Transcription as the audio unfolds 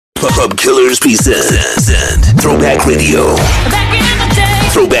Club Killers present Throwback Radio.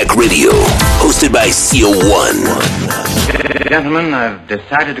 Throwback Radio, hosted by CO1. Gentlemen, I've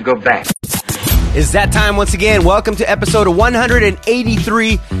decided to go back. It's that time once again. Welcome to episode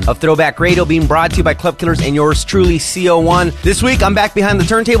 183 of Throwback Radio, being brought to you by Club Killers and yours truly, CO1. This week, I'm back behind the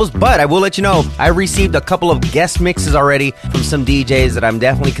turntables, but I will let you know, I received a couple of guest mixes already from some DJs that I'm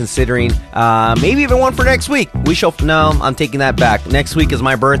definitely considering. Maybe even one for next week. No, I'm taking that back. Next week is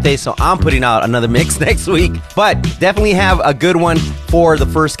my birthday, so I'm putting out another mix next week. But definitely have a good one for the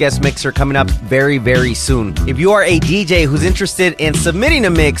first guest mixer coming up very, very soon. If you are a DJ who's interested in submitting a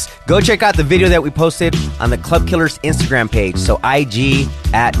mix, go check out the video that we posted on the Club Killers Instagram page. So IG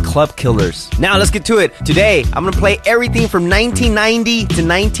at Club Killers. Now let's get to it. Today, I'm going to play everything from 1990 to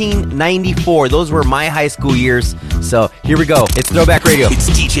 1994. Those were my high school years. So here we go. It's Throwback Radio. It's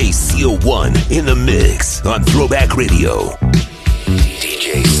DJ CO1 in the mix on Throwback Radio.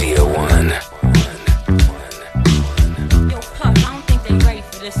 DJ CO1. Yo, Puff, I don't think they ready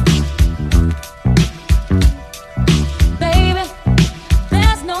for this one. Baby,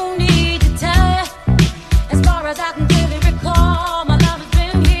 there's no need to tell you. As far as I can clearly recall, my love has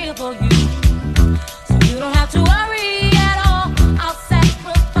been here for you. So you don't have to worry at all. I'll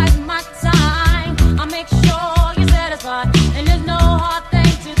sacrifice my time. I'll make sure you're satisfied. And there's no hard thing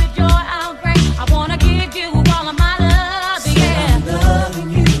to the joy I'll bring. I wanna give you all of my love, yeah. I'm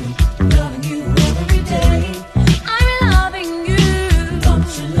loving you every day. I'm loving you. Don't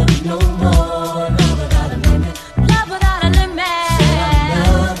you look no more, love without a limit. Love without a limit.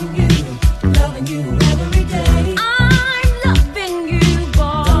 Loving you every day. I'm loving you,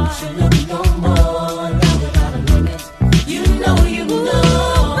 boy. Don't you look no more, love without a limit. You know.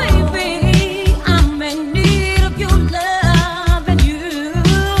 Ooh, baby, I'm in need of your love, and you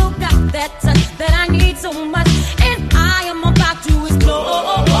got that touch that I need so much, and I am about to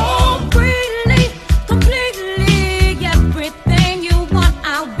explore freely, completely, everything you want.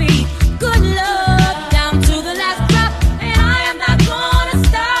 I'll be good love down to the last drop, and I am not gonna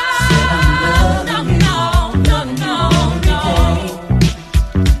stop. No, no, no, no, no.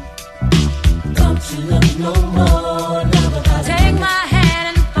 Don't you look no more, love without a Take limit. my hand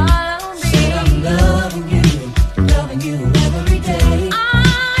and follow Said I'm me. loving you every day.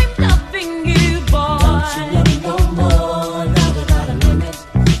 I'm loving you, boy. Don't you look no more, love without a limit.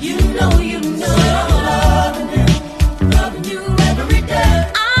 You know. Loving you every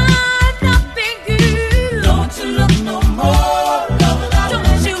day. I'm loving you. Don't you look no more, love without a Don't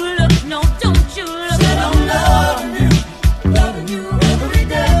limit. you look, no, don't you look, Said I'm loving you every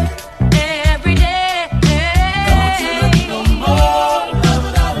day. every day. Don't you look no more, love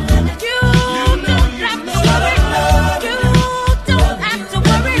without a limit. You don't have to worry. You don't have to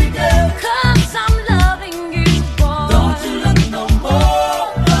worry. 'Cause I'm loving you, boy. Don't you look no more,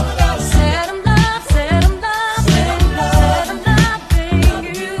 love without a limit. Said I'm loving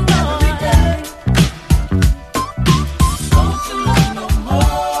you, boy. Every day. Don't you look no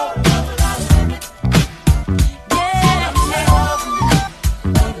more, love without a limit. Yeah.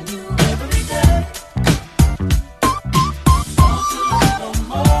 Loving you every day. Don't you look no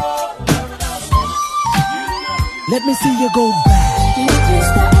more, love without a limit. Let me see you go back. Let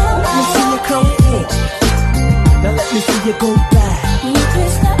me see you come in. Now let me see you go back. Let me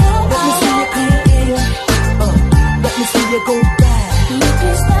see you come in. Let me see you go back. Let me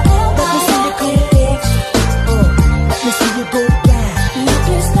see you come in. Let me see you go back. Let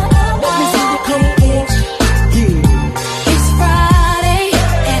me see you come in. Yeah. It's Friday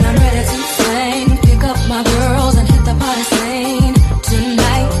and I'm ready to sing. Pick up my girls and hit the party scene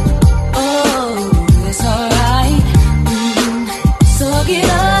tonight. Oh, it's alright. So get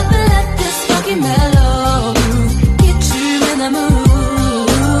up and let this funky mellow get you in the mood.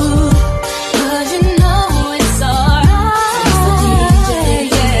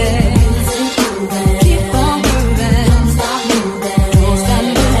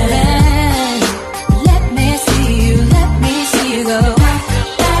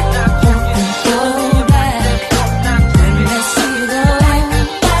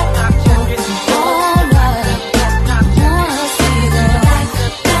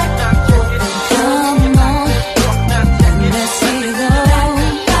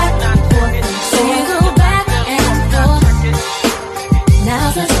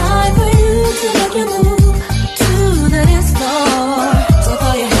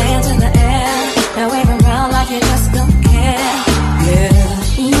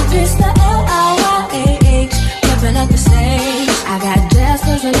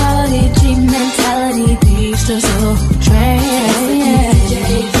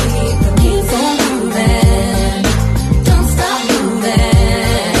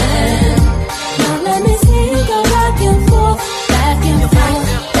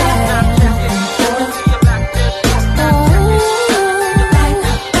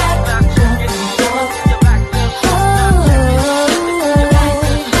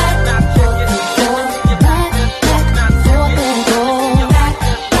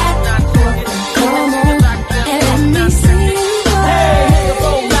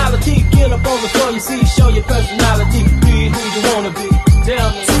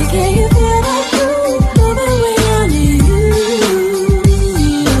 tell me. So can you feel that groove moving way down to you?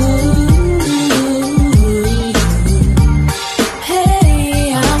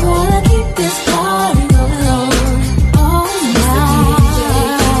 Hey, I wanna keep this party going on all night.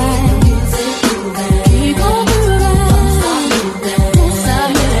 Keep on moving, don't stop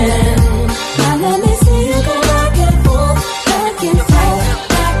moving. Now let me see you go back and forth, back and forth,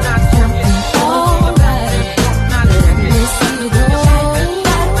 back and forth. All right, let me see you go back,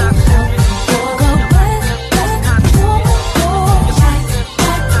 go back, forth,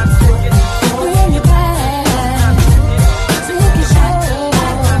 back, bring it back, take it slow.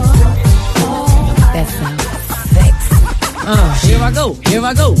 That sounds sexy. Here I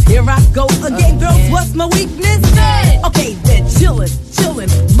go again, girls. What's my weakness? Okay, then chillin',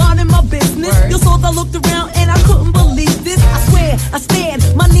 minding my business. You saw I looked around and I couldn't believe this. I swear, I stand,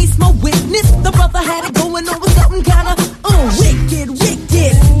 my niece, my witness. The brother had it going on with something kinda wicked.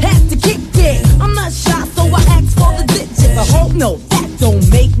 Had to kick it. I'm not shy, so I asked for the digits. I hope no, that don't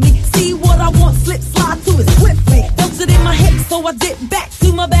make me see what I want. Slip, slide to it swiftly. Felt it in my hips, so I dip back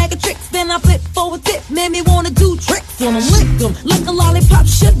to my bag of tricks. Then I flip for a tip, made me wanna do tricks on them, lick them like a lollipop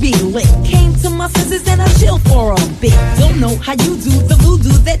should be licked. Came to my senses and I chilled for a bit. Don't know how you do the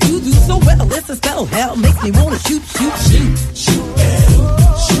voodoo that you do so well. It's a spell, hell makes me wanna shoot. You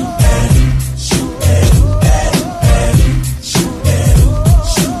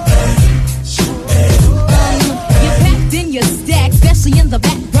packed in your stack, especially in the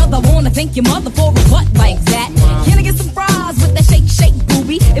back, brother. Wanna thank your mother for a butt like that. Can I get some fries with that shake,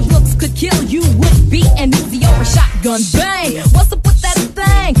 booby? If looks could kill, you would be an Uzi or a shotgun. Bang! What's up with that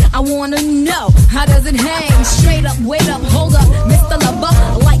thing? I wanna know, how does it hang? Straight up, wait up, hold up, Mr. Lover.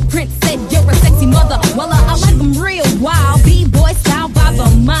 Like Prince said, you're a sexy mother. Well, I like them real wild. B-boy style by the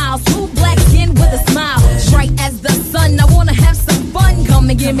mile. Smooth black skin with a smile. Bright as the sun, I wanna have some fun. Come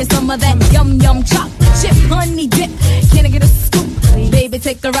and give me some of that yum chocolate chip honey dip. Can I get a scoop? Baby,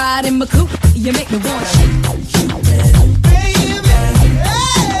 take a ride in my coupe. You make me wanna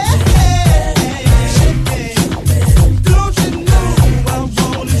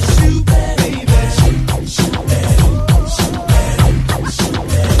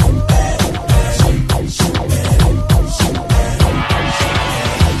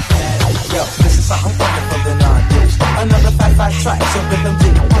track, so pick them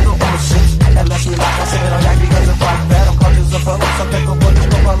deep, I don't wanna shit. Unless you like, I sing it on yak because it's like that. I'm conscious of fellows, some pick up what is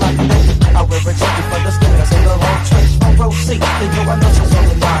going on like a nigga. I wear a jacket for the skin, I say the wrong trace. Front row seat, they know I know she's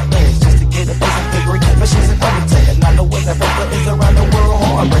only 9 years. Just to get a decent degree, but she's an undertaker. And I know where that paper is around the world.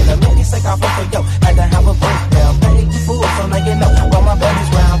 I bring a mini sick off for yo, had to have a breakdown. Pay you fool, so now you know, while my belly's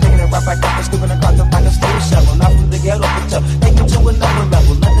round. Picking it right back up and scooping the content like a steel shovel. Not from the ghetto, but yo, take you to another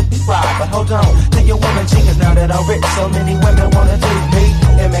level. Let it be right, but hold on, to your woman chickens now that I'm rich. So many women wanna do me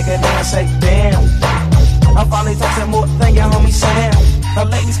and make a dance say damn. I'm finally touching more than your homie Sam. Now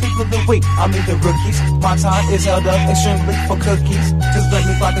let me speak for the weak, I mean the rookies. My time is held up extremely for cookies. Just let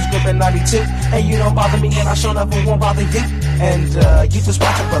me block this grip at 92. And you don't bother me and I sure enough won't bother you. And you just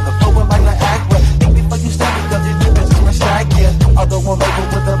watch a brother forward like Niagara. Think before you step because if you just respect yeah. Although one label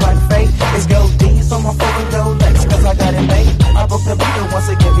with the right fate is gold D's on my phone and go legs. Cause I got it made. I broke the beat once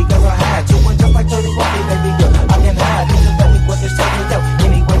again because I had to. And just like 30 walking, baby girl, I can hide. You just let me what this taking yo.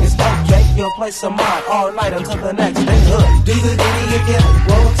 Anyway, it's okay. You'll play some mine all night until the next day. Do the ditty if you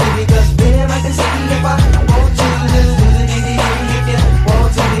want to, because then I can see if I want to. Just do the ditty if you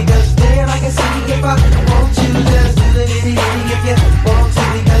want to, because then I can see if I want to. Just do the ditty if you want to,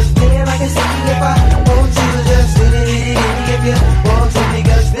 because then I can see if I want to. Just do the ditty if you want to,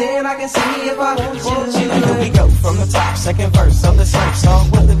 because then I can see if I want to. And here we go from the top, second verse of the same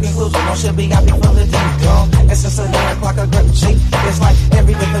song with the conclusion. I should be happy for the ding dong. And since the 9 o'clock I grip cheek, it's like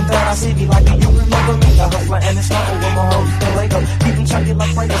every rhythm that I see be like, do you remember me? A hustler and it's not with my hoes still Lego. Keep them chunky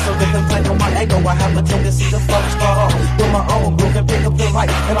like Prego, so let them play on my ego. I have a tendency to flow, start off with my own groove and pick up the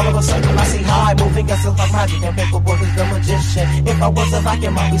light. And all of a sudden I see high moving, guess it's like magic. And paperwork is the magician. If I was a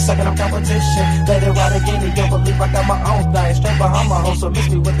vacuum, I'd be sucking up competition. Let it ride again, and you'll believe I got my own thing. Straight behind my home, so miss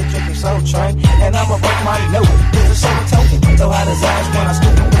me with the tricky soul train. And I'ma break my note, here's a show token. So how does ass when I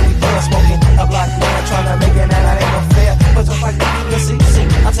scoop it with the blood smoking? A black man trying to make it, and that ain't no fair. But just like the BBC,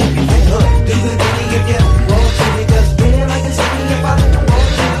 I take you in hood. Do the ditty if you want to, because then I can see if I want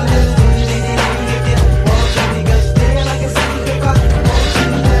to. Just do the ditty if you want to, because then I can see if I want to.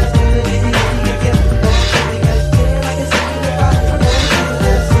 Just do the ditty if you want to, because then I can see if I want to.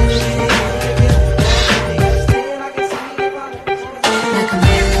 Just do the ditty if you want to, because then I can see if I want to. Like a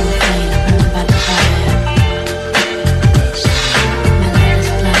miracle flame, I'm about to fire. My light is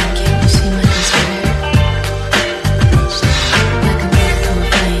blind, can't you see my despair? Like a miracle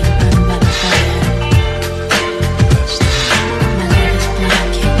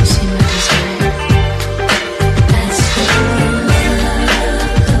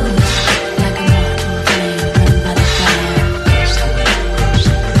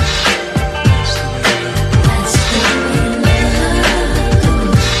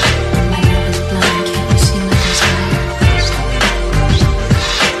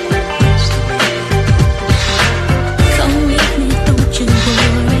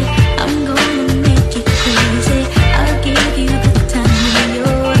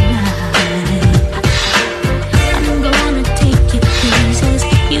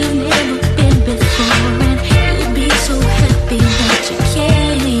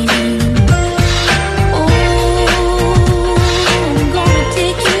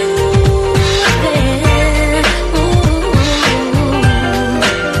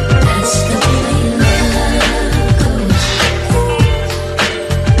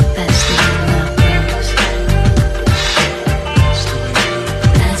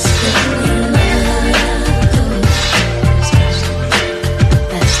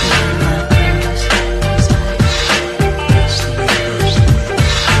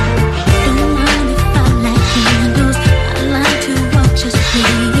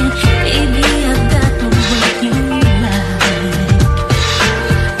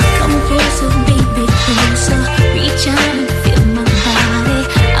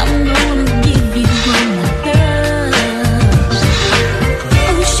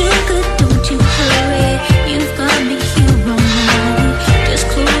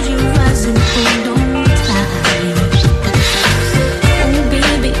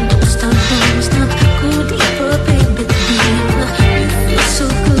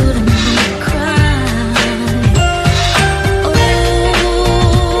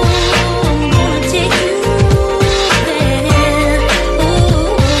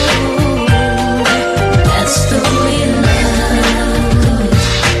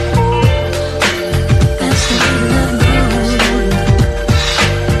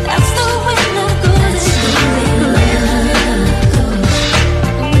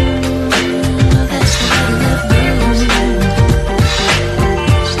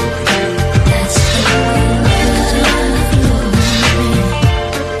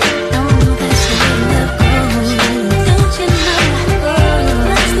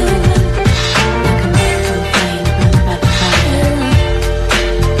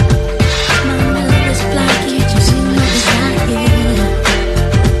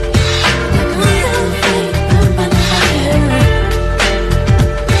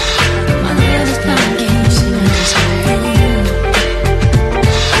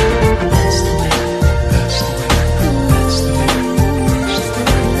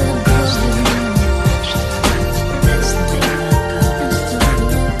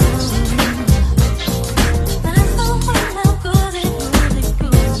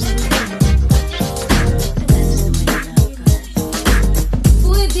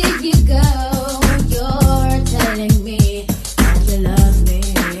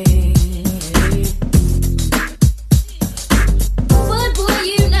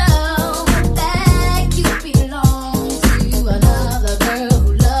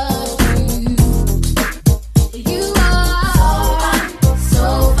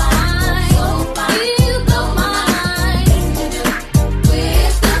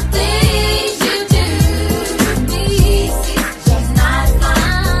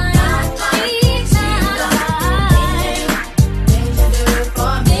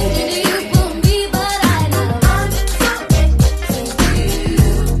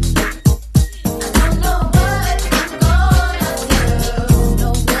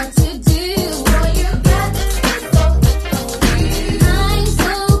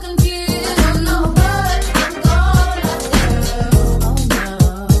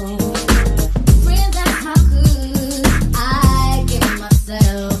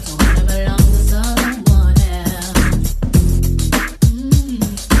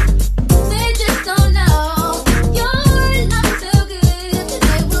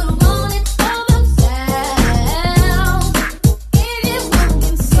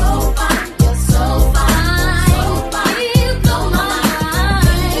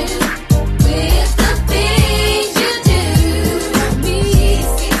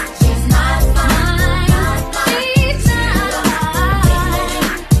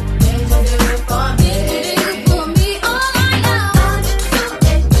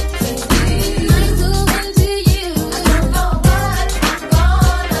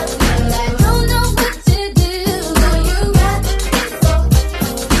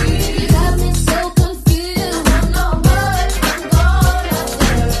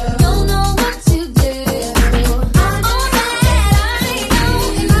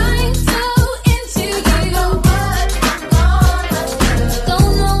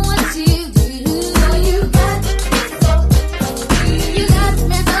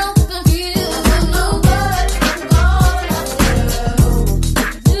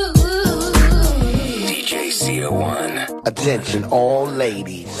Attention all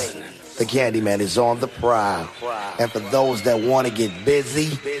ladies, the Candyman is on the prowl. And for those that want to get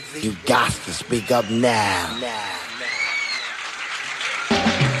busy, you got to speak up now.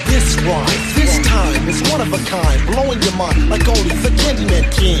 This rhyme, this time is one of a kind, blowing your mind like only the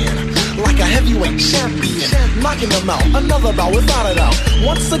Candyman can. Like a heavyweight champion, knocking them out, another bout without a doubt.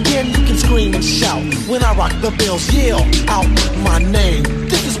 Once again you can scream and shout. When I rock the bells, yell out my name.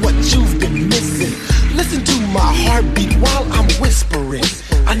 This is what you've been missing. Listen to my heartbeat while I'm whispering.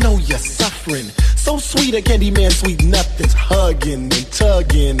 I know you're suffering. So sweet, a Candyman, sweet nothings. Hugging and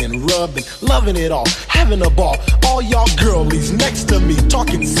tugging and rubbing, loving it all, having a ball. All y'all girlies next to me,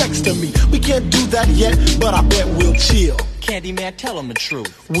 talking sex to me. We can't do that yet, but I bet we'll chill. Candyman, tell them the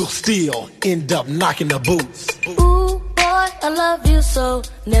truth. We'll still end up knocking the boots. Ooh, boy, I love you so.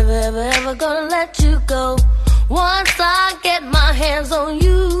 Never, ever, ever gonna let you go. Once I get my hands on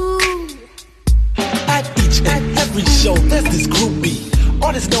you. At each and every show, there's this groupie.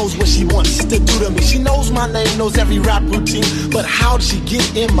 Artist knows what she wants to do to me. She knows my name, knows every rap routine. But how'd she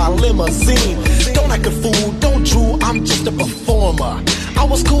get in my limousine? Don't act a fool, don't drool, I'm just a performer. I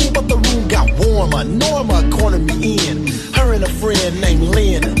was cool, but the room got warmer. Norma cornered me in, her and a friend named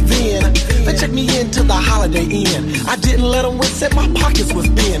Lynn. Then they checked me into the Holiday Inn. I didn't let them win, said my pockets was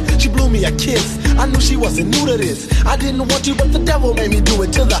thin. She blew me a kiss, I knew she wasn't new to this. I didn't want to, but the devil made me do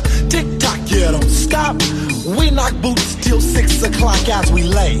it. To the tick-tock, yeah, don't stop. We knock boots till 6 o'clock as we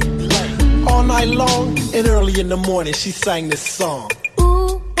lay. All night long and early in the morning she sang this song.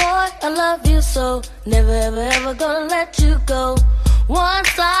 Ooh, boy, I love you so. Never, ever, ever gonna let you go. Once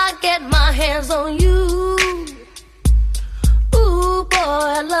I get my hands on you. Ooh, boy,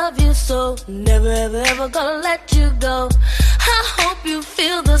 I love you so. Never, ever, ever gonna let you go. I hope you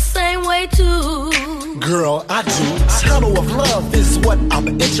feel the same way too. Girl, I do. Tunnel of love is what I'm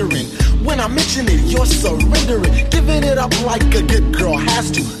entering. When I mention it, you're surrendering. Giving it up like a good girl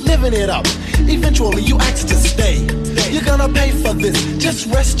has to. Living it up. Eventually you ask to stay. You're gonna pay for this. Just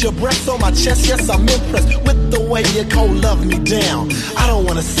rest your breath on my chest. Yes, I'm impressed with the way you cold love me down. I don't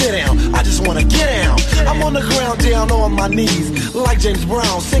wanna sit down, I just wanna get down. I'm on the ground down on my knees, like James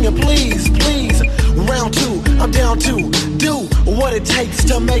Brown singing please, please. Round 2, I'm down to do what it takes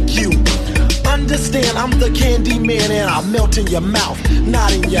to make you understand. I'm the Candyman and I melt in your mouth,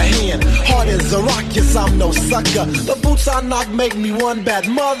 not in your hand. Hard as a rock, yes, I'm no sucker. The boots I knock make me one bad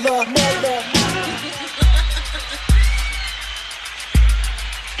mother.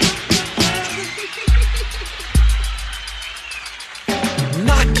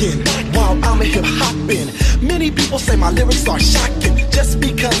 Knocking while I'm a hip hopping. Many people say my lyrics are shocking just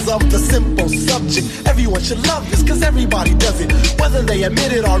because of the simple subject. Everyone should love this cause everybody does it, whether they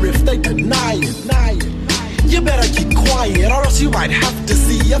admit it or if they deny it. You better keep quiet or else you might have to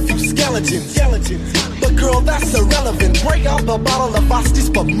see a few skeletons. But girl, that's irrelevant. Break out the bottle of Asti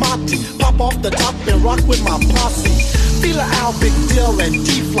Spumante, pop off the top and rock with my posse. Fila Al, Big Deal, and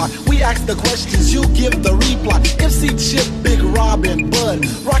D-Fly. We ask the questions, you give the reply. MC Chip, Big Rob, and Bud.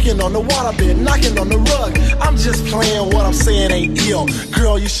 Rocking on the waterbed, knocking on the rug. I'm just playing, what I'm saying ain't ill.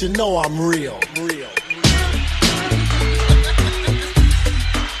 Girl, you should know I'm real.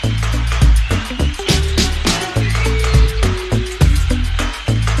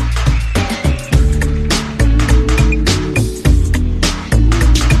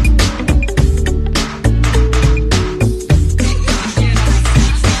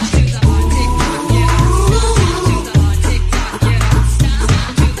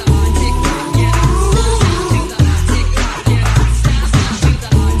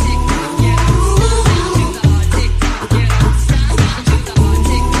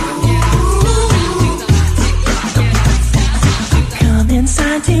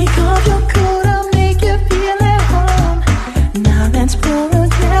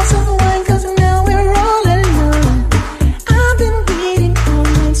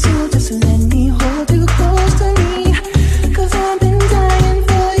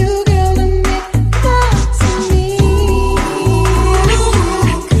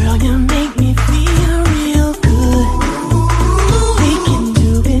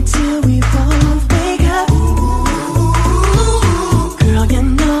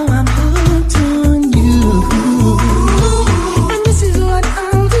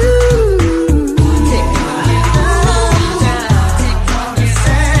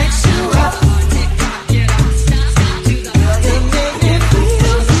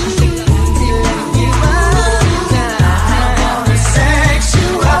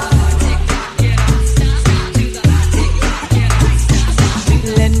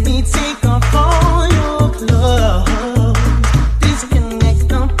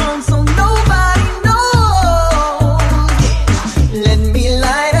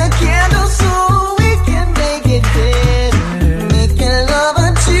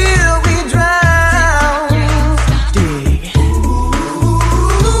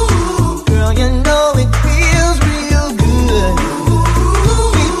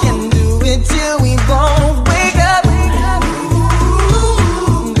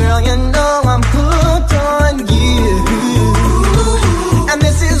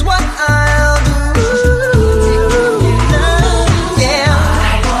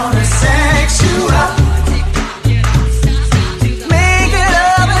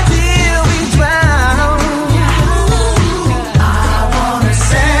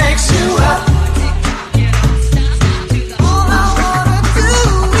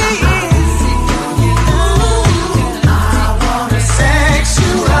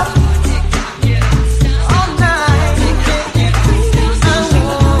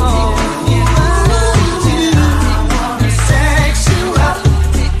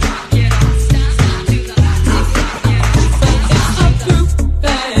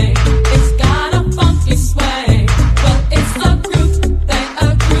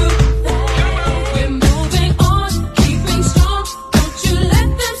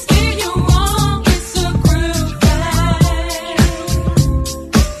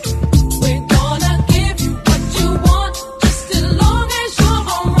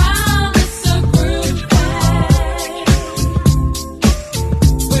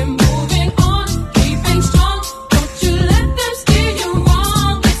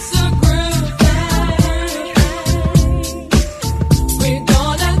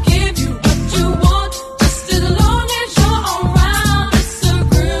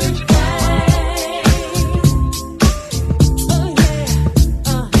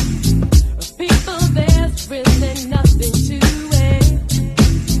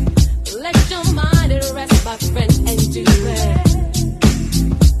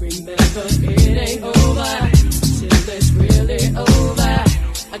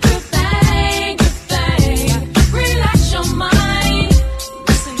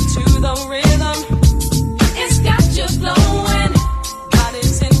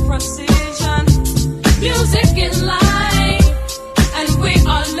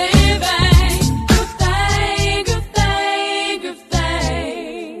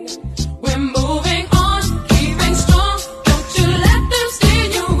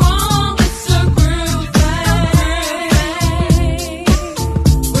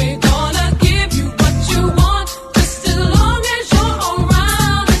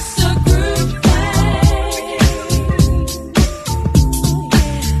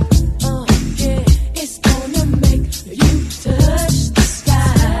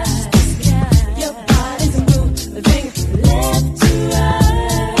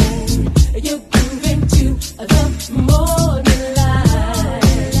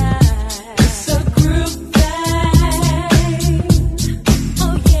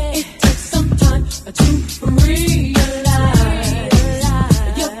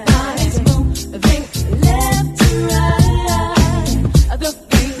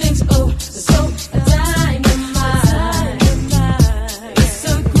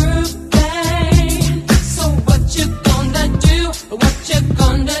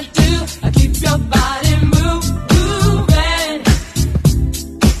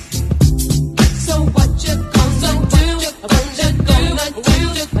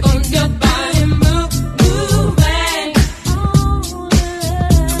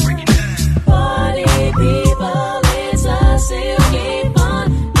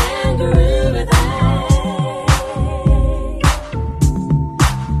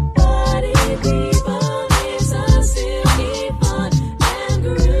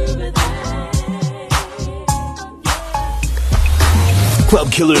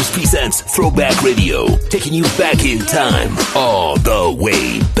 Club Killers presents Throwback Radio, taking you back in time, all the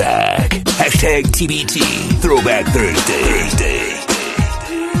way back. Hashtag TBT, Throwback Thursday.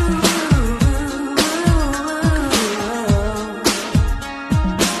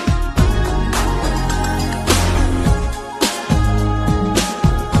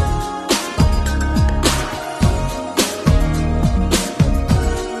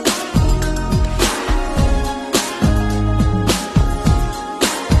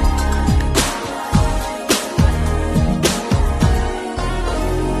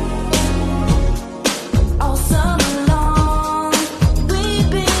 All summer long,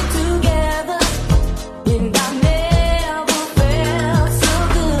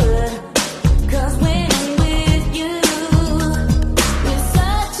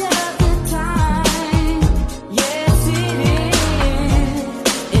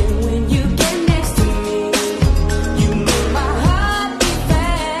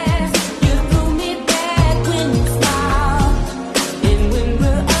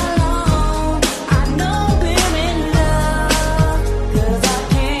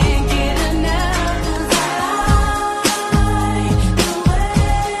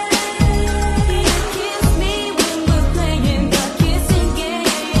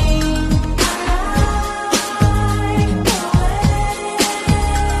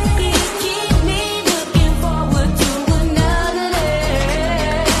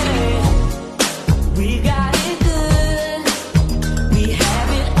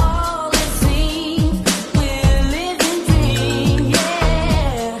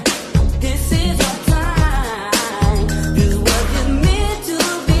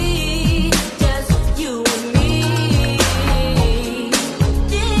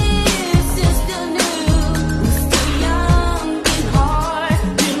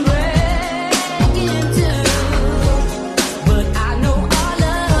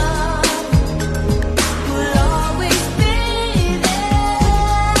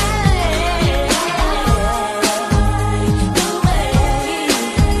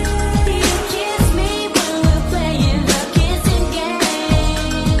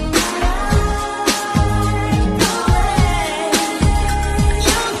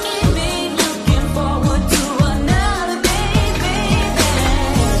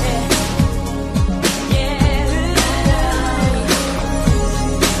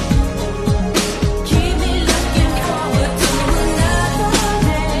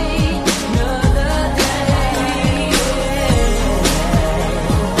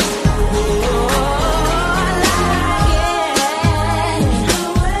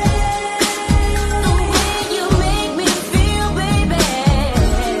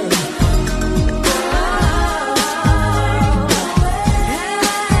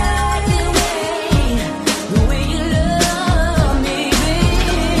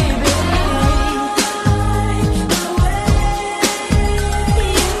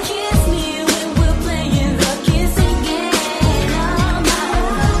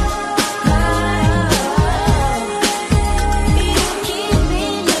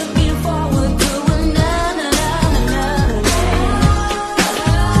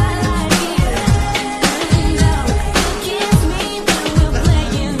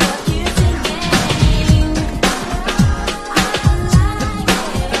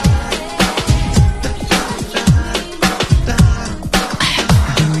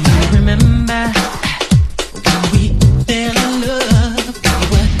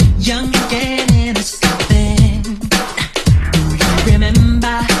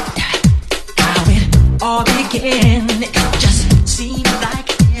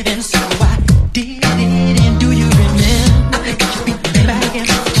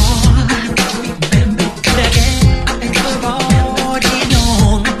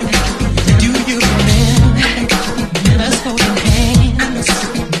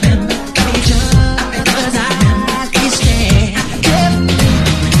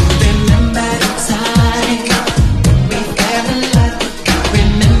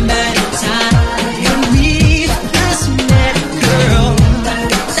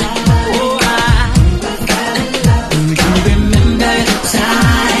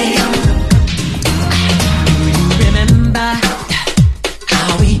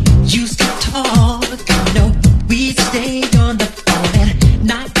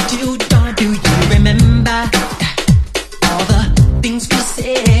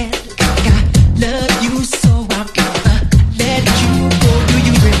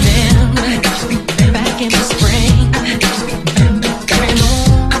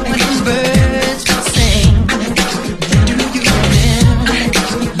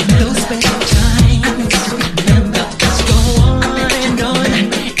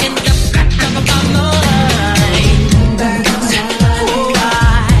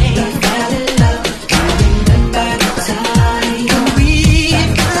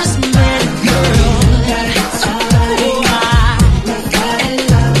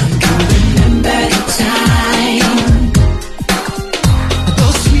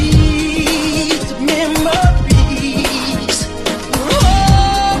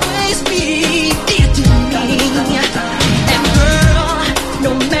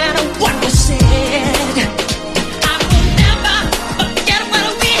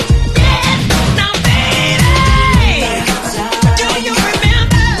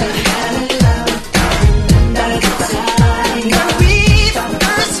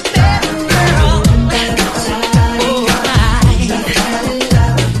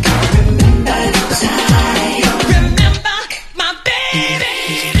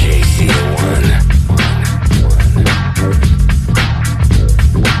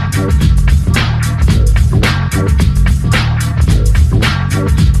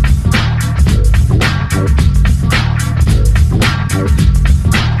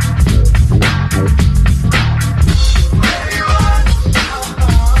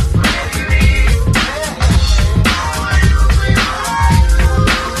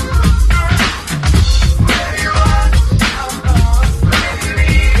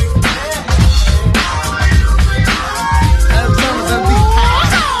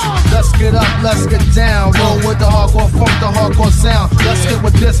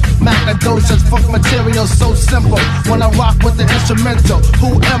 with such funk material so simple. When I rock with the instrumental,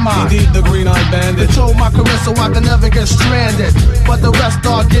 who am I? Indeed, the green-eyed bandit. Control my career so I can never get stranded. But the rest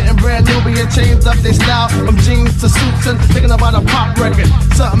are getting brand new, being changed up their style from jeans to suits and thinking about a pop record.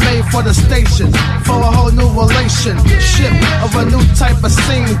 Something made for the station, for a whole new relationship of a new type of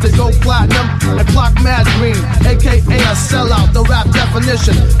scene to go platinum and clock mad green, aka a sellout, the rap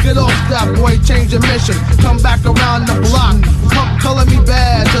definition. Get off that boy, change your mission. Come back around the block, pump color me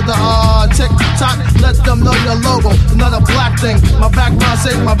bad to the tick-tock. Let them know your logo, not a black thing. My background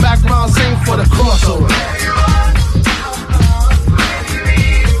sing for the crossover.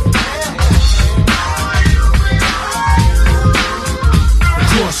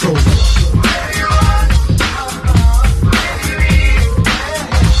 Crossover.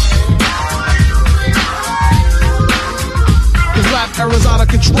 Era's out of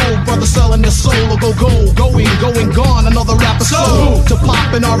control, brother selling their soul or go gold, going gone, another rapper soul. To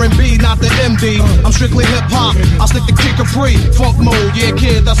pop in R&B, not the MD. I'm strictly hip hop. I stick to kick free, funk mode. Yeah,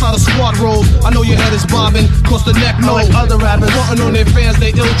 kid, that's how the squad rolls. I know your head is bobbing, cause the neck no. Like other rappers, wanting on their fans,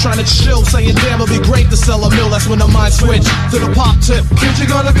 they ill, trying to chill, saying damn, it'll be great to sell a mill. That's when the mind switch to the pop tip. Kid, you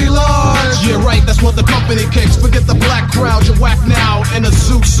gonna be large. Yeah, right, that's what the company kicks. Forget the black crowd, you're whack now in a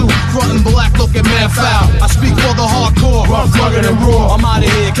zoot suit, frontin' black, looking man foul. I speak for the hardcore, rough, rugged, and raw. I'm out of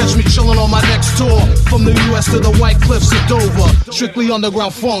here, catch me chillin' on my next tour. From the US to the White Cliffs of Dover. Strictly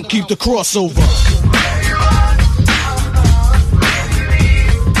underground funk, keep the crossover.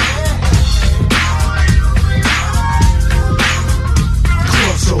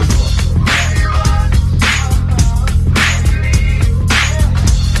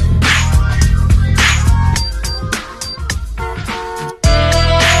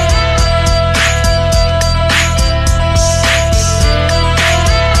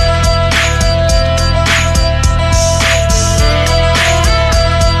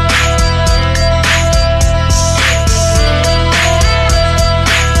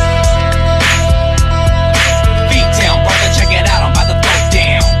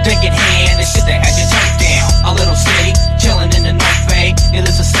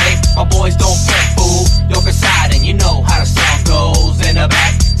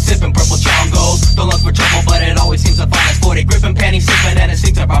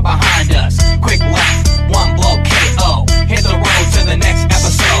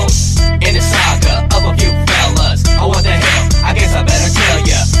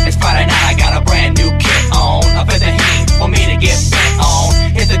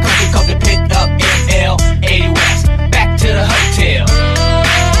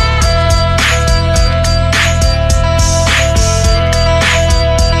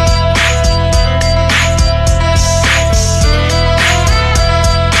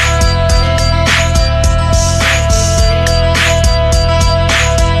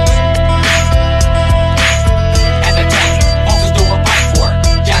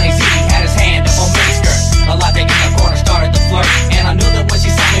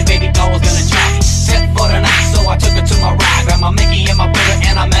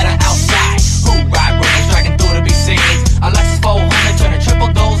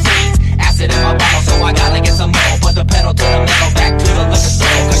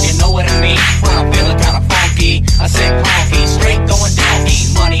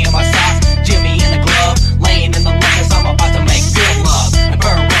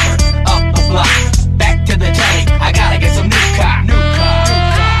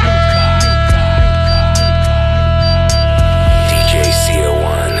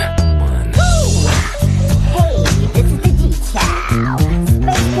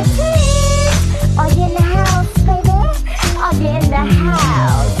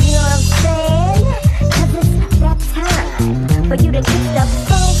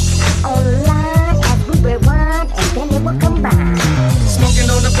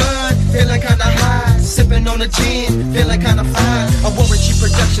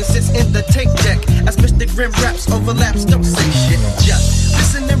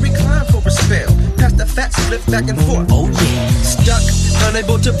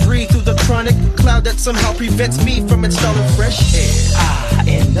 Somehow prevents me from installing fresh air.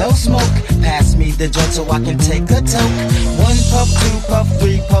 And no smoke. Pass me the joint so I can take a toke. 1 puff, 2 puff,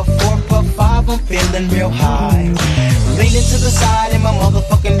 3 puff, 4 puff, 5. I'm feeling real high. Leaning to the side in my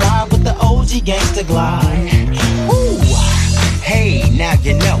motherfucking ride with the OG gangsta glide. Woo! Hey, now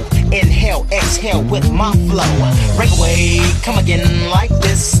you know. Inhale, exhale with my flow. Break away, come again like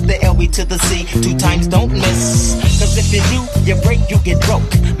this. The LB to the C, 2 times don't miss. Cause if you do, you break, you get broke.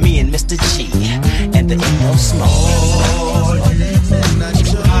 Me and Mr. G, and the ain't no smoke. Oh, this ain't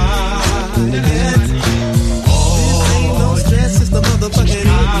no stress, it's the motherfucking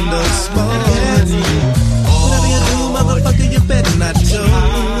no smoke. Whatever you do, motherfucker, you better not joke.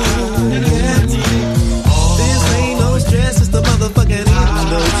 This ain't no stress, it's the motherfucking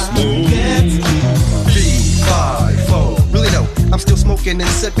no smoke. V5-4. Really though, I'm still smoking and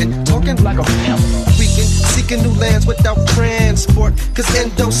sipping, talking like a pimp. Weekend, seeking new lands without transport, cause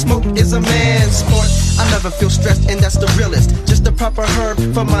endo smoke is a man's sport. I never feel stressed and that's the realest, just the proper herb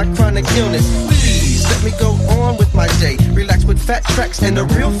for my chronic illness. Please, let me go on with my day, relax with fat tracks and a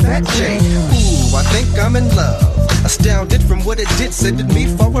real fat J. Ooh, I think I'm in love, astounded from what it did, sending me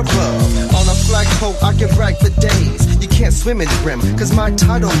far above. On a flagpole I can brag for days, you can't swim in Grim, cause my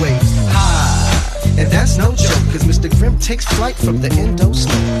tidal waves high. And that's no joke, cause Mr. Grim takes flight from the endo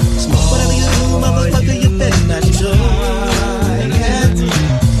smoke. Whatever you do, motherfucker, you better not joke.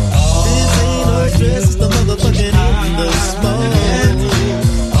 This ain't no stress, it's the motherfucking endo smoke.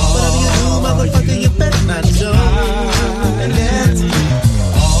 Whatever you do, motherfucker, you better not joke.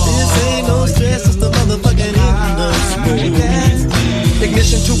 This ain't no stress, it's the motherfucking endo smoke.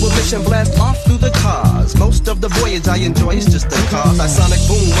 Ignition to ignition, blast off through the cars. Most of the voyage I enjoy is just the cause. I sonic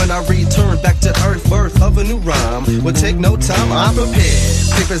boom when I return back to earth. Birth of a new rhyme will take no time, I'm prepared.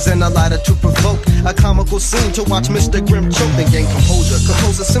 Papers and a lighter to provoke a comical scene to watch Mr. Grim choke and gain composure.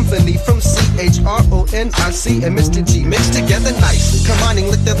 Compose a symphony from CHRONIC and Mr. G mixed together nicely,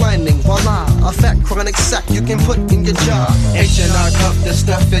 combining liquid lining. Voila, a fat chronic sack you can put in your jar. H&R cup the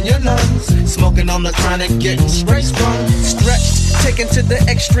stuff in your lungs, smoking on the chronic, getting straight sprung, stretched, taken to the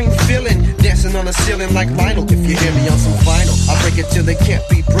extreme feeling, dancing on the ceiling like Lionel. If you hear me on some vinyl, I break it till they can't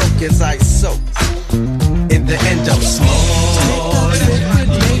be broke as I soak in the endo smoke. Take a trip with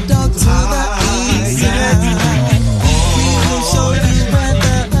Nate Dogg to the east side. We will show you where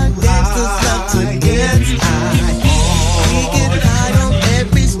the gangsters love to get high. We get high on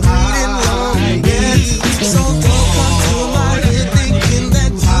every street in Long Beach. So don't come to my head thinking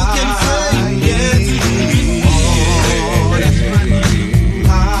that you can forget me.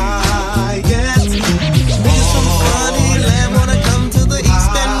 Niggas from Funnyland wanna come to the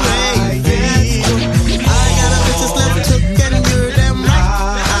East End rave. I got a bitch that's left took and you're damn right.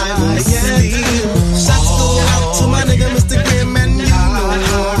 I will steal. Shots go out to my nigga Mr. Grim and you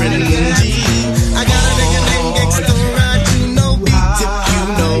know already. I got a nigga named Gangsta Ride, you know beat if you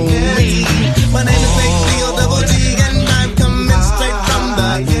know me. My name is Big Deal Double G and I'm coming straight from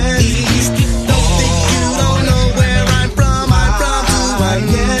the east. Don't think you don't know where I'm from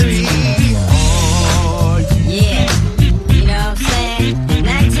 213. Yeah, you know what I'm saying?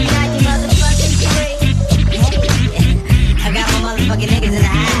 1990 motherfucking three. Hey, I got my motherfucking niggas in the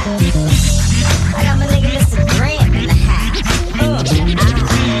house. I got my nigga Mr. Graham in the house.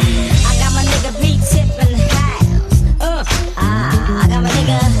 I got my nigga B-Tip in the house. I got my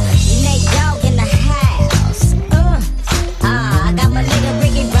nigga Nate Dogg in the house. I got my nigga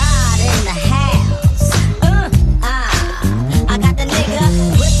Ricky Rod in the house. I got the nigga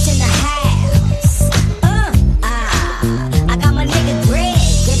Rich in the house. I got my nigga Greg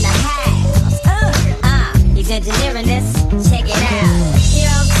in the house. He's engineering this. Check it out. You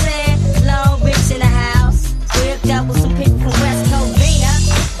know what I'm saying? Long Beach in the house. We hooked up with some people from West Covina.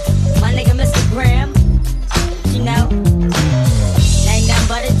 My nigga Mr. Graham. You know, ain't nothing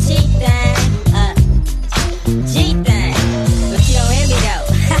but a G thing. G thing. But you don't hear me though.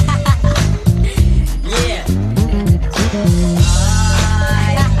 Yeah.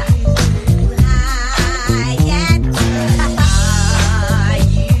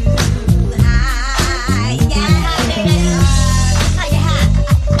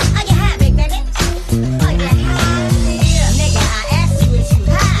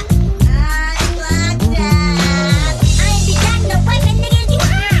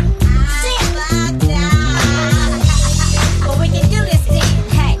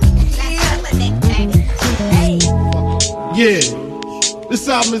 Yeah, this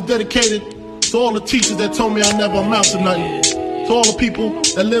album is dedicated to all the teachers that told me I never amount to nothing. To all the people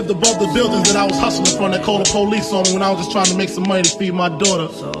that lived above the buildings that I was hustling from that called the police on me when I was just trying to make some money to feed my daughter.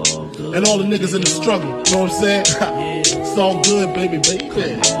 And all the niggas in the struggle, you know what I'm saying? It's all good, baby.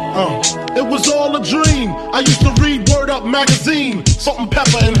 It was all a dream. I used to read Word Up magazine, Salt and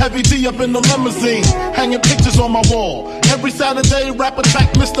Pepper and Heavy D up in the limousine, hanging pictures on my wall. Every Saturday, rap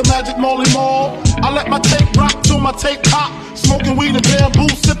attack Mr. Magic Molly Mall. I let my tape rock till my tape pop, smoking weed and bamboo,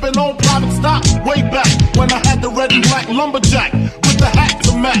 sipping on private stock. Way back when I had the red and black lumberjack with the hat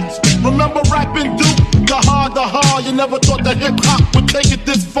to match. Remember rapping Duke? The hard, you never thought that hip-hop would take it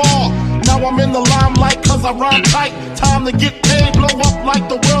this far. Now I'm in the limelight cause I rhyme tight. Time to get paid, blow up like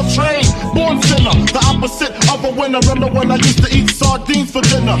the world trade. Born sinner, the opposite of a winner. Remember when I used to eat sardines for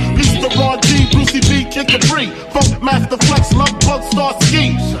dinner? Peace to Raw G, Brucey B, Kid Capri, Funk Master Flex, Love Bug, Star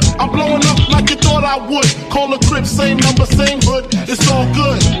Ski. I'm blowing up like you thought I would. Call a crib, same number, same hood. It's all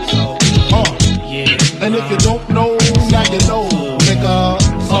good. And if you don't know, now you know, nigga.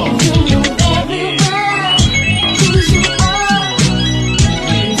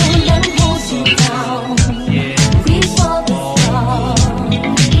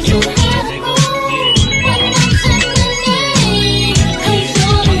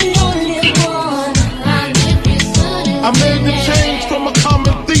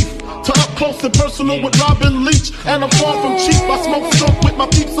 Close and personal with Robin Leach, and I'm far from cheap. I smoke soap with my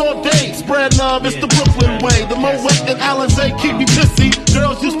peeps all day. Spread love, it's the Brooklyn way. The Moet and Alizé keep me pissy.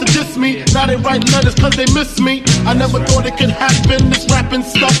 Girls used to diss me, now they write letters cause they miss me. I never thought it could happen, this rapping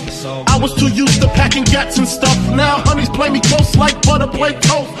stuff. I was too used to packing gats and stuff. Now honeys play me close like butter play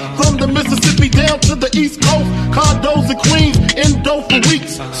toast. From the Mississippi down to the East Coast, condos in Queens, in dough for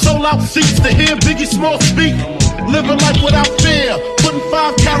weeks. Sold out seats to hear Biggie Small speak. Living life without fear, putting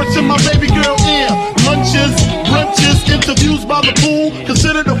 5 carats in my baby girl ear. Lunches, brunches, interviews by the pool.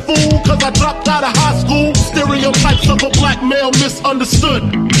 Considered a fool cause I dropped out of high school. Stereotypes of a black male misunderstood,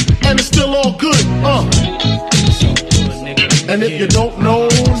 and it's still all good, And if you don't know,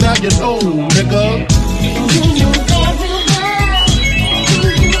 now you know, nigga.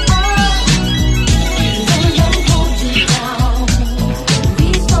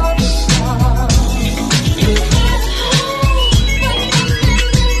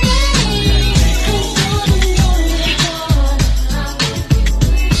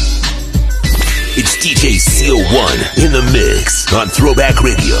 It's DJ CO1 in the mix on Throwback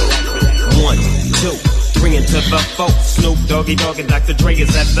Radio. 1, 2, 3 into the 4. Snoop Doggy Dogg and Dr. Dre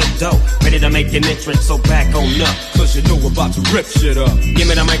is at the door, ready to make an entrance, so back on up, cause you know we're about to rip shit up. Give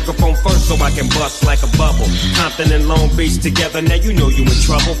me the microphone first so I can bust like a bubble. Compton and Long Beach together, now you know you in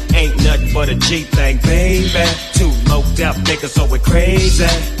trouble. Ain't nothing but a G thing, baby. Too low death niggas, so we're crazy.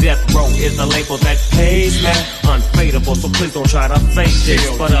 Death Row is the label that pays me. Unfadable, so please don't try to fake this.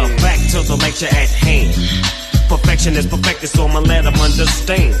 But back to the lecture at hand. Perfection is perfected, so I'ma let them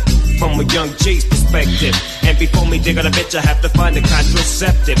understand from a young G's perspective. And before me dig on a bitch, I have to find a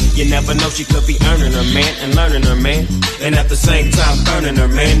contraceptive. You never know, she could be earning her man and learning her man, and at the same time burning her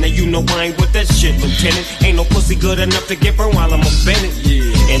man. Now you know I ain't with that shit, Lieutenant. Ain't no pussy good enough to get burned while I'm a Bennett.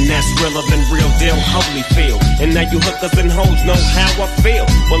 And that's realer than real deal, Holyfield. And now you hookers and hoes know how I feel.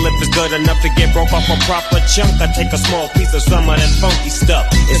 Well, if it's good enough to get broke off a proper chunk, I take a small piece of some of that funky stuff.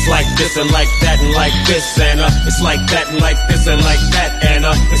 It's like this and like that and like this and it's like that and like this and like that and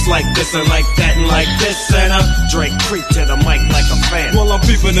it's like this and like that and like this and Drake creep to the mic like a fan. Well, I'm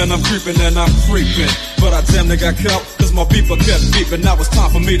peeping and I'm creeping and I'm creeping, but I damn near got caught cause my beeper kept beeping. Now it's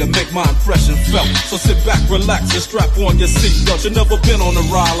time for me to make my impression felt. So sit back, relax, and strap on your seatbelt. You've never been on a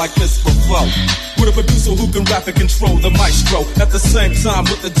ride like this before, with a producer who can rap and control the maestro. At the same time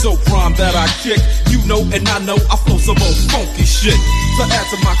with the dope rhyme that I kick, you know and I know I flow some old funky shit. To add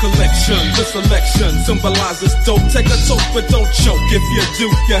to my collection, this selection symbolizes dope. Take a toke but don't choke. If you do,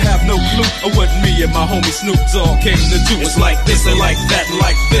 you have no clue of what me and my homie Snoop Dogg came to do. It's like this and like that and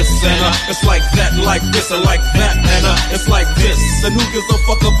like this and it's like that and like this and like that and it's like this. And who gives a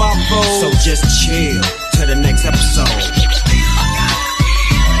fuck about those? So just chill to the next episode.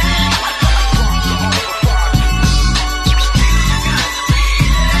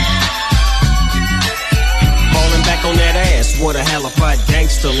 On that ass, what a halified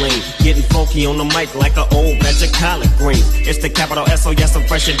gangster lean. Getting funky on the mic like an old batch of collard greens. It's the capital S, oh yes, I'm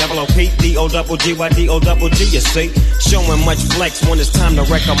fresh and double O-P, D-O-double-G-Y-D-O-double-G, you see. Showing much flex when it's time to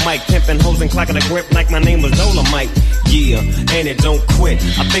wreck a mic. Pimping hoes and clocking a grip like my name was Dolomite. Yeah, and it don't quit.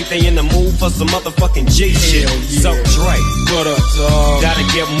 I think they in the mood for some motherfucking G shit. Yeah. So Dre, what up, dog? Gotta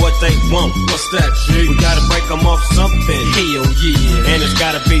give them what they want. What's that, G? We gotta break them off something. Hell yeah. And it's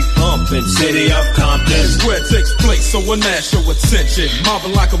gotta be pumping. City of Compton. That's where it takes place, so when that show attention.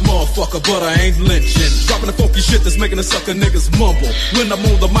 Mobbing like a motherfucker, but I ain't lynching. Dropping the funky shit that's making the sucker niggas mumble. When I'm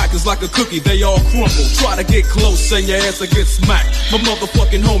on the mic, it's like a cookie, they all crumble. Try to get close, and your ass will get smacked. My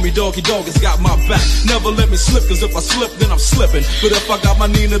motherfucking homie, Doggy Dogg, has got my back. Never let me slip, cause if I slip, then I'm slipping. But if I got my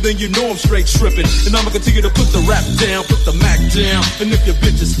Nina, then you know I'm straight tripping. And I'ma continue to put the rap down, put the Mac down. And if your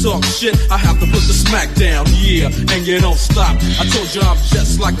bitches talk shit, I have to put the smack down. Yeah, and you don't stop. I told you I'm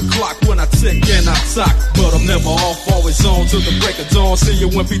just like a clock when I tick and I talk. But I'm never off, always on till the break of dawn. See you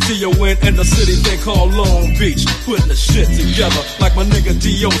when PTO in the city they call Long Beach. Putting the shit together like my nigga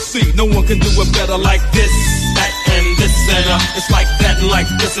DOC. No one can do it better like this, that, and this, and it's like that, and like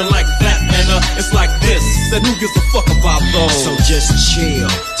this, and like that, and it's like this. Then who gives a fuck about those? So just chill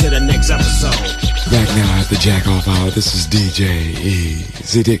to the next episode. Back now at the Jack Off Hour. This is DJ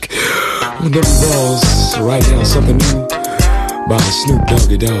Easy Dick. On them balls, right now something new. by Snoop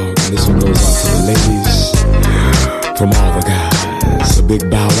Doggy Dogg. And this one goes out to the ladies from all the guys. A big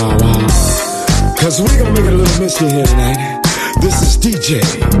bow wow wow. Cause we gonna make it a little misty here tonight. This is DJ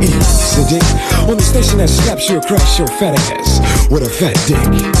Easy Dick on the station that slaps you across your fat ass with a fat dick.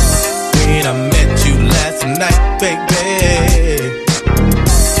 When I met you last night, baby,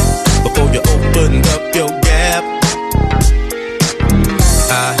 before you opened up your gap,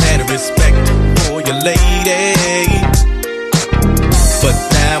 I had a respect for your lady, but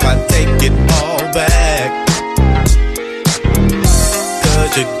now I take it all back,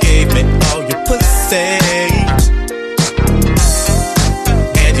 'cause you gave me all your pussy,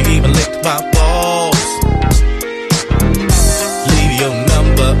 and you even licked my balls. Leave your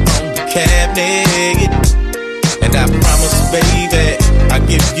number on the cabinet, and I promise, baby, I'll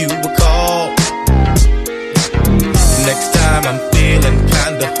give you a call. Next time I'm feeling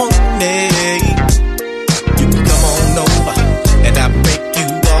kinda horny, you can come on over and I'll break you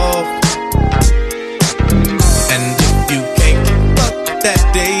off. And if you can't fuck that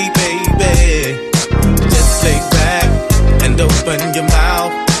day, baby, just lay back and open your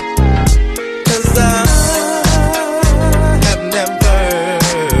mouth, 'cause I have never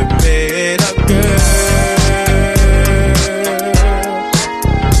met a girl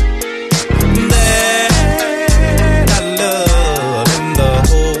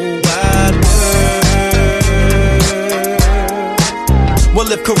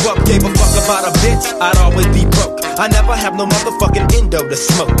if corrupt gave a fuck about a bitch, I'd always be broke. I never have no motherfucking endo to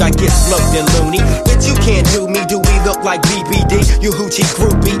smoke. I get smoked and loony. Bitch, you can't do me. Do we look like BBD? You hoochie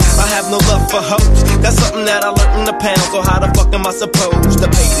groupie. I have no love for hoes. That's something that I learned in the pound. So how the fuck am I supposed to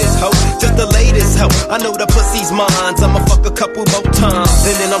pay this hoe? Just the latest hoe. I know the pussy's mine. I'ma fuck a couple more times,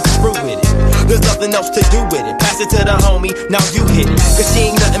 and then I'm through with it. There's nothing else to do with it. Pass it to the homie. Now you hit it. 'Cause she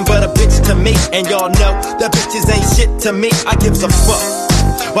ain't nothing but a bitch to me. And y'all know that bitches ain't shit to me. I gives a fuck.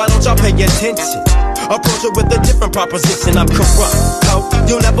 Why don't y'all pay attention? Approach it with a different proposition. I'm corrupt, ho.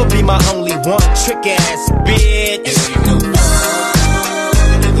 You'll never be my only one. Trick ass bitch. It ain't no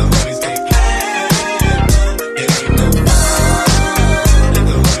fun if the homies get capped. It ain't no fun if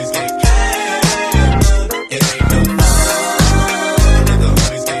the homies get capped. It ain't no fun if the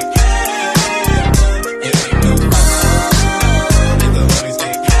homies get capped. It ain't no fun if the homies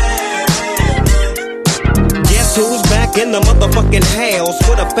get capped. Guess who's back in the motherfucking house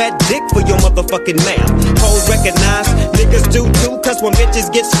with a fat dick for your motherfucking mouth? Hoes recognize, niggas do too, 'cause when bitches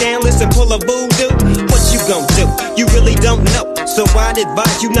get scandalous and pull a voodoo, what you gon' do? You really don't know, so I'd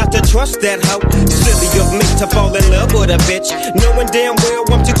advise you not to trust that hoe. Silly of me to fall in love with a bitch, knowing damn well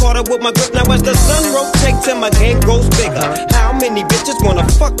I'm too caught up with my grip. Now as the sun rotates and my game grows bigger, how many bitches wanna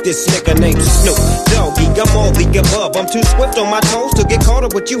fuck this nigga named Snoop Doggy? I'm all the above, I'm too swift on my toes to get caught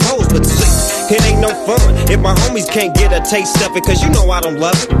up with you hoes, but see, it ain't no fun if my homies can't get a taste of it, 'cause you know I don't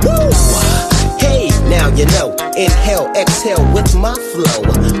love it. Woo! Hey, now you know, inhale, exhale with my flow.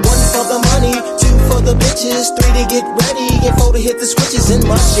 1 for the money, 2 for the bitches, 3 to get ready, and 4 to hit the switches in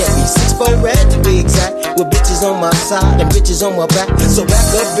my Chevy. 6 for red to be exact, with bitches on my side and bitches on my back. So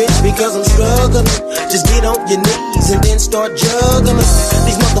back up, bitch, because I'm struggling. Just get on your knees and then start juggling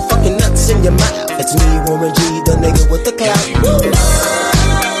these motherfucking nuts in your mouth. It's me, Warren G, the nigga with the clout. Woo!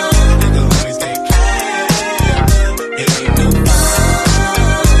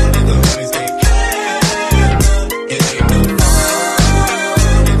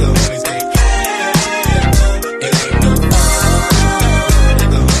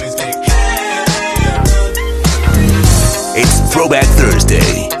 Throwback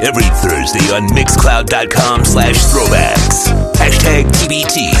Thursday. Every Thursday on Mixcloud.com/throwbacks. Hashtag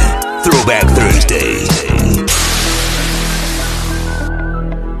TBT. Throwback Thursday.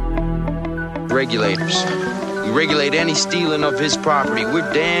 Regulators. We regulate any stealing of his property.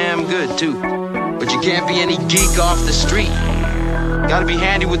 We're damn good, too. But you can't be any geek off the street. Gotta be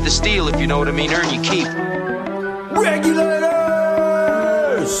handy with the steel, if you know what I mean. Earn your keep.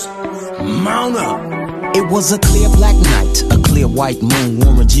 Regulators! Mount up! It was a clear black night, a clear white moon.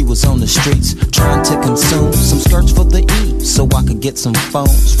 Warren G was on the streets, trying to consume some skirts for the E, so I could get some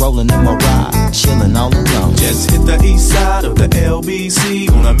phones. Rolling in my ride, chilling all alone. Just hit the east side of the LBC,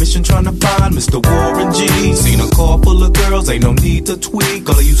 on a mission trying to find Mr. Warren G. Seen a car full of girls, ain't no need to tweak.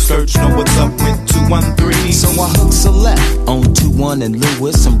 All of you search know what's up with 213. So I hooked select on 21 and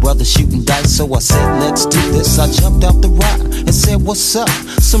Lewis, some brothers shooting dice. So I said, let's do this. I jumped out the ride and said, what's up?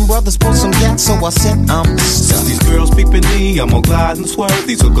 Some brothers pulled some gas, so I said, I'm stuck. These girls peeping me, I'm gonna glide and swerve.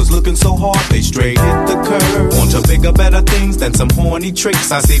 These hookers looking so hard, they straight hit the curve. Want to bigger, better things than some horny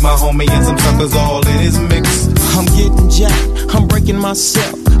tricks. I see my homie and some suckers all in his mix. I'm getting jacked, I'm breaking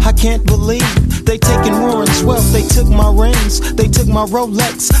myself. I can't believe they taking Warren's wealth. They took my rings, they took my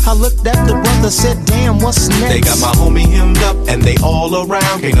Rolex. I looked at the brother, said, damn, what's next? They got my homie hemmed up and they all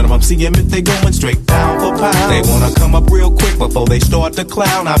around. Can't none of them see him if they going straight down for pound. They wanna come up real quick before they start to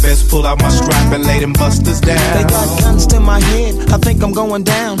clown. I best pull out my strap and lay them busters down. They got guns to my head, I think I'm going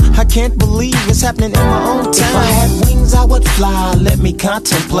down. I can't believe it's happening in my own town. If I had wings, I would fly. Let me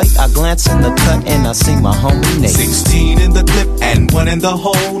contemplate. I glance in the cut and I see my homie Nate. 16 in the clip and 1 in the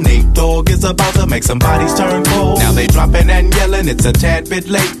hole. Nate Dogg is about to make some bodies turn cold. Now they dropping and yelling, it's a tad bit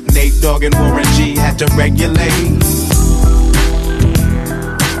late. Nate Dogg and Warren G had to regulate.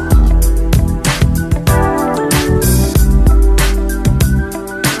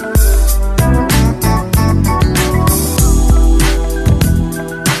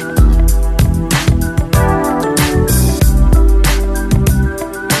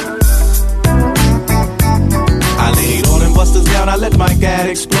 I let my gat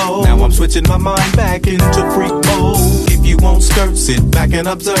explode. Now I'm switching my mind back into freak mode. If you won't skirt, sit back and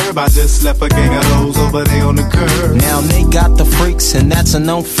observe. I just left a gang of those over there on the curb. Now they got the freaks and that's a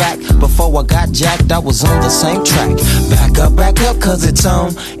known fact. Before I got jacked, I was on the same track. Back up, cause it's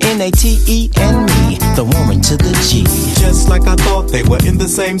on N-A-T-E and me, the Warren to the G. Just like I thought, they were in the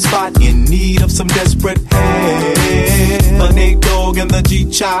same spot, in need of some desperate help. But Nate Dogg and the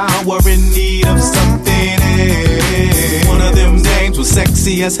G-Child were in need of something else. One of them dames was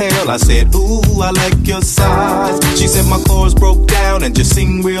sexy as hell. I said, ooh, I like your size. She said my chords broke down and just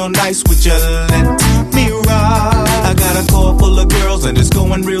sing real nice. Would you let me ride? I got a car full of girls and it's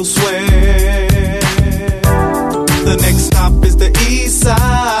going real swell. The next stop is the East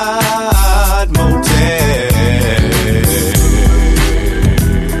Side Motel.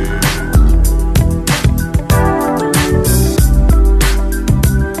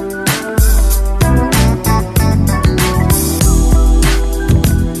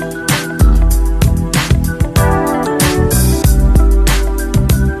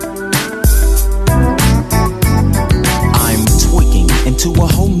 To a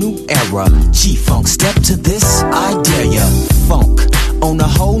whole new era, G-Funk, step to this, I dare ya. Funk on a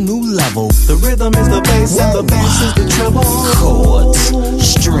whole new level. The rhythm is the bass and the bass is the treble. Chords,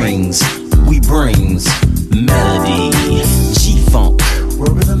 strings, we brings melody. G-Funk, where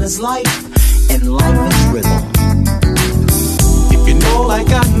rhythm is life and life is rhythm. If you know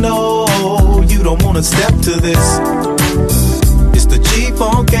like I know, you don't wanna step to this. It's the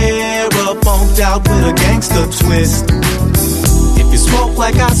G-Funk era, funked out with a gangster twist. If you smoke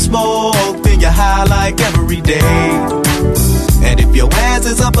like I smoke, then you're high like every day. And if your ass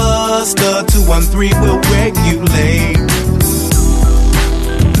is a buster, 213 will regulate.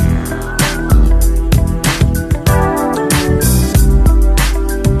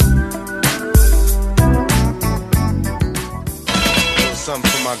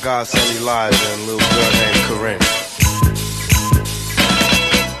 Something for my godson Elijah and a little girl named Corinne.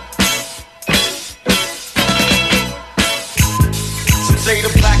 Say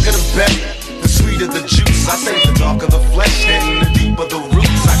the blacker the better, the sweeter the juice. I say the darker the flesh and the deeper the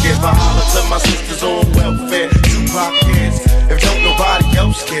roots. I give a holler to my sisters on welfare, Tupac kids, if don't nobody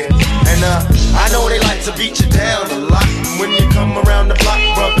else care. And I know they like to beat you down a lot. When you come around the block,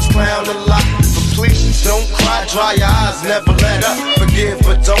 brothers clown a lot. But please don't cry, dry your eyes, never let up. Forgive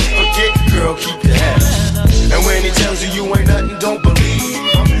but don't forget, girl, keep your head up. And when he tells you you ain't nothing, don't believe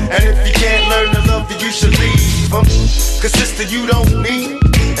him. And if you can't learn to love you, you should leave him. Cause sister, you don't need.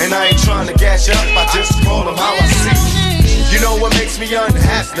 And I ain't trying to gas you up, I just call them how I see. You know what makes me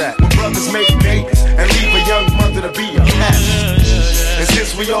unhappy? That when brothers make babies and leave a young mother to be unhappy. And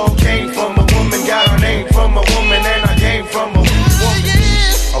since we all came from a woman, got our name from a woman, and I came from a woman.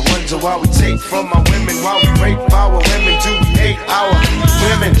 I wonder why we take from our women, why we rape our women, do we hate our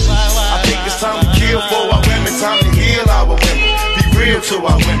women? I think it's time to kill for our women, time to heal our women, be real to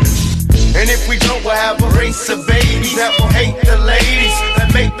our women. And if we don't, we'll have a race of babies that will hate the ladies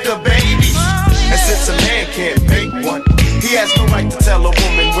that make the babies. And since a man can't make one, he has no right to tell a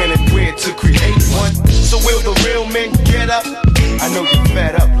woman when and where to create one. So will the real men get up? I know you're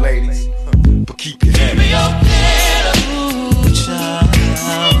fed up, ladies, but keep your head up. Keep your head up, ooh, child.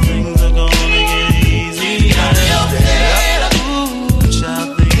 Things are gonna get easy. Keep your head up, ooh,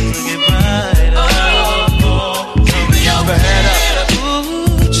 child. Things will get brighter. Oh, keep your head up.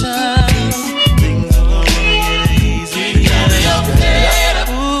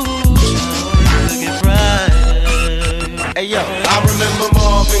 Hey yo, I remember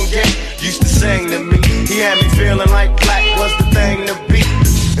Marvin Gaye used to sing to me. He had me feeling like black was the thing to be.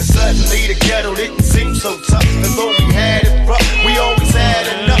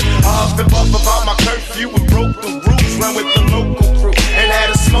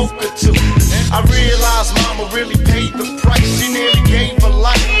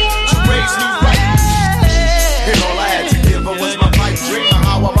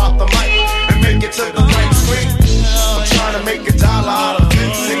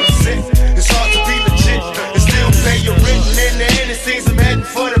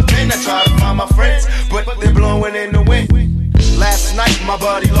 try to find my friends, but they're blowing in the wind. Last night my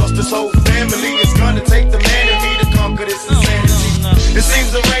buddy lost his whole family. It's gonna take the man in me to conquer this insanity. It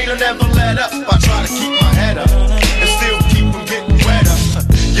seems the rain will never let up. I try to keep my head up and still keep from getting wetter.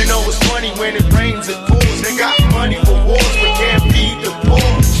 You know it's funny when it rains it pours. They got money for wars but can't feed the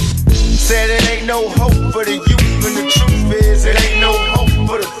poor. Said it ain't no hope for the youth, and the truth is it ain't no hope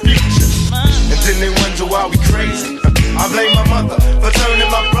for the future. And then they wonder why we crazy. I blame my mother for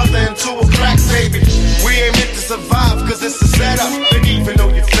turning my brother into a crack baby. We ain't meant to survive cause it's a setup. And even though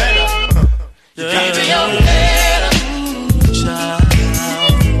you're fed up, you got to your head up. Ooh, child,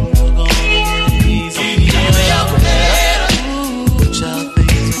 we're gonna get it easy. Give me your head up. Ooh, child,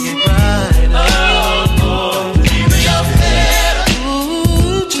 things will get brighter. Give me your head up.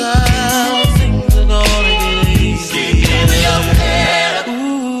 Ooh, child, things are gonna get easy. Give me your head up.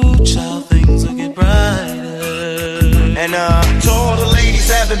 Ooh, child, things will get brighter. And to all the ladies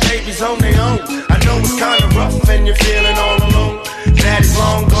having babies on their own, I know it's kinda rough and you're feeling all alone. Daddy's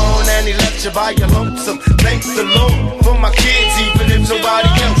long gone and he left you by your lonesome. Thank the Lord for my kids, even if nobody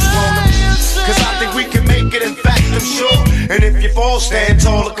else want them. Cause I think we can make it, in fact I'm sure. And if you fall, stand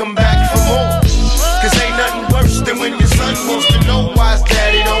tall and come back for more. Cause ain't nothing worse than when your son wants to know why his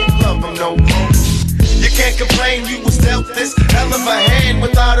daddy don't love him no more. You can't complain you was dealt this hell of a hand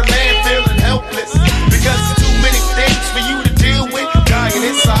without a man feeling helpless. Because there's too many things for you to deal with. Dying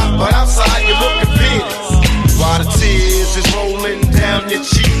inside, but outside you're looking fearless. While the tears is rolling down your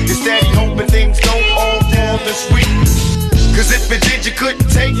cheek, you're steady hoping things don't all fall this week. Cause if it did, you couldn't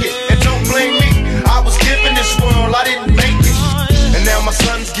take it. And don't blame me, I was given this world, I didn't make it. And now my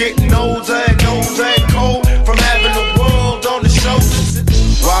son's getting older and older and cold from having the world on his shoulders.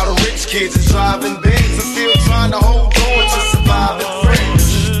 While the rich kids are driving Benz, I'm still trying to hold on to surviving friends.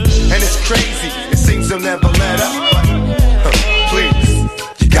 And it's crazy, it seems they'll never let up. Please,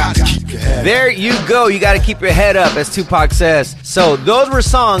 you got to keep your head up. There you go. You got to keep your head up, as Tupac says. So those were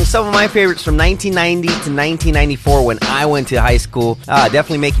songs, some of my favorites from 1990 to 1994 when I went to high school.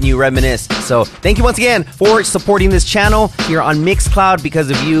 Definitely making you reminisce. So thank you once again for supporting this channel here on Mixcloud. Because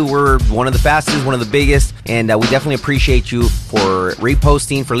of you, we're one of the fastest, one of the biggest. And we definitely appreciate you for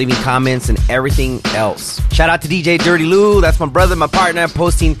reposting, for leaving comments, and everything else. Shout out to DJ Dirty Lou. That's my brother, my partner,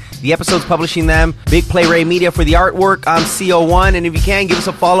 posting the episodes, publishing them. Big Play Ray Media for the artwork. I'm CO1. And if you can, give us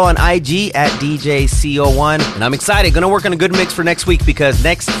a follow on IG at DJ CO1. And I'm excited. Going to work on a good mix for next week because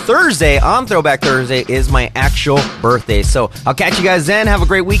next Thursday, on Throwback Thursday, is my actual birthday. So I'll catch you guys then. Have a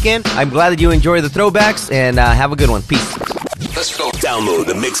great weekend. I'm glad that you enjoy the throwbacks, and have a good one. Peace. Let's go. Download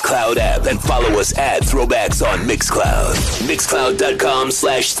the Mixcloud app and follow us at Throwbacks on Mixcloud.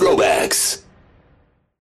 Mixcloud.com/throwbacks.